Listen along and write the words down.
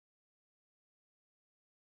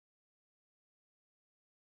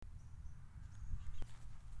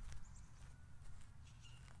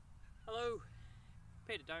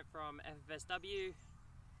Peter Don't from FFSW.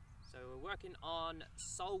 So we're working on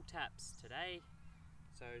sole taps today.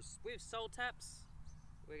 So with sole taps,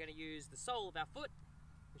 we're going to use the sole of our foot,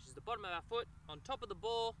 which is the bottom of our foot, on top of the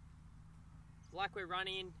ball, like we're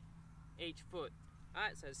running each foot.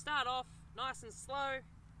 Alright, so to start off, nice and slow,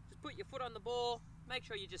 just put your foot on the ball, make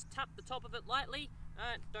sure you just tap the top of it lightly.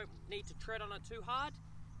 Don't need to tread on it too hard,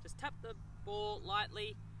 just tap the ball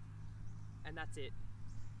lightly, and that's it.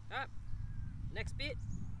 Alright, next bit,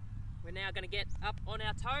 we're now going to get up on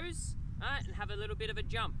our toes, and have a little bit of a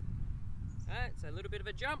jump. Alright, so a little bit of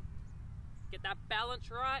a jump, get that balance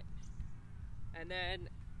right, and then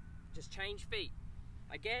just change feet.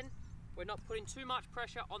 Again, we're not putting too much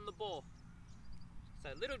pressure on the ball. So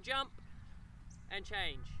little jump and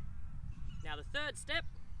change. Now the third step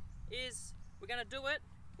is we're going to do it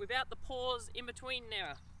without the pause in between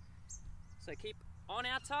now. So keep on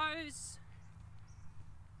our toes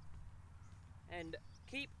and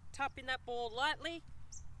keep tapping that ball lightly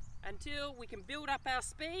until we can build up our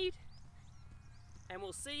speed, and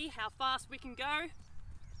we'll see how fast we can go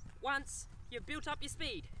once you've built up your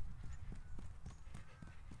speed.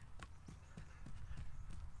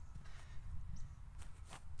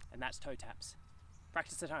 And that's toe taps.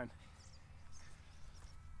 Practice at home.